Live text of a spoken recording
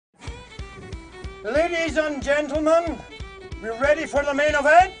Ladies and gentlemen, we're ready for the main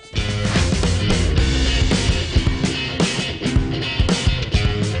event.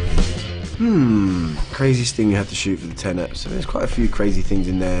 Craziest thing you had to shoot for the 10 eps. There's quite a few crazy things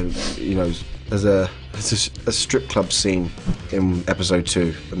in there. You know, there's a strip club scene in episode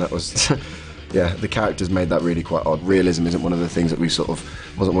 2, and that was, yeah, the characters made that really quite odd. Realism isn't one of the things that we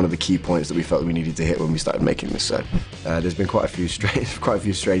wasn't one of the key points that we felt we needed to hit when we started making this. So there's been quite a few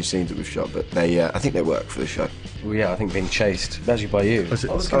strange scenes that we've shot, but I think they work for the show. Well, yeah, I think being chased, especially by you. I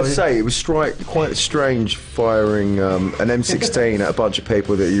was going to say, it was quite strange firing an M16 at a bunch of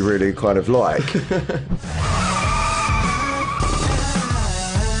people that you really kind of like.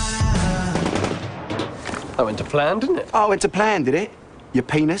 That went to plan, didn't it? Oh, went to plan, did it? Your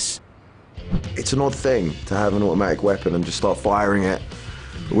penis? It's an odd thing to have an automatic weapon and just start firing it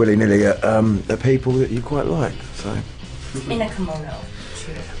willy-nilly at people that you quite like, so... In a kimono,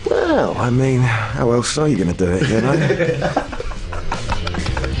 too. Well, I mean, how else are you going to do it, you know?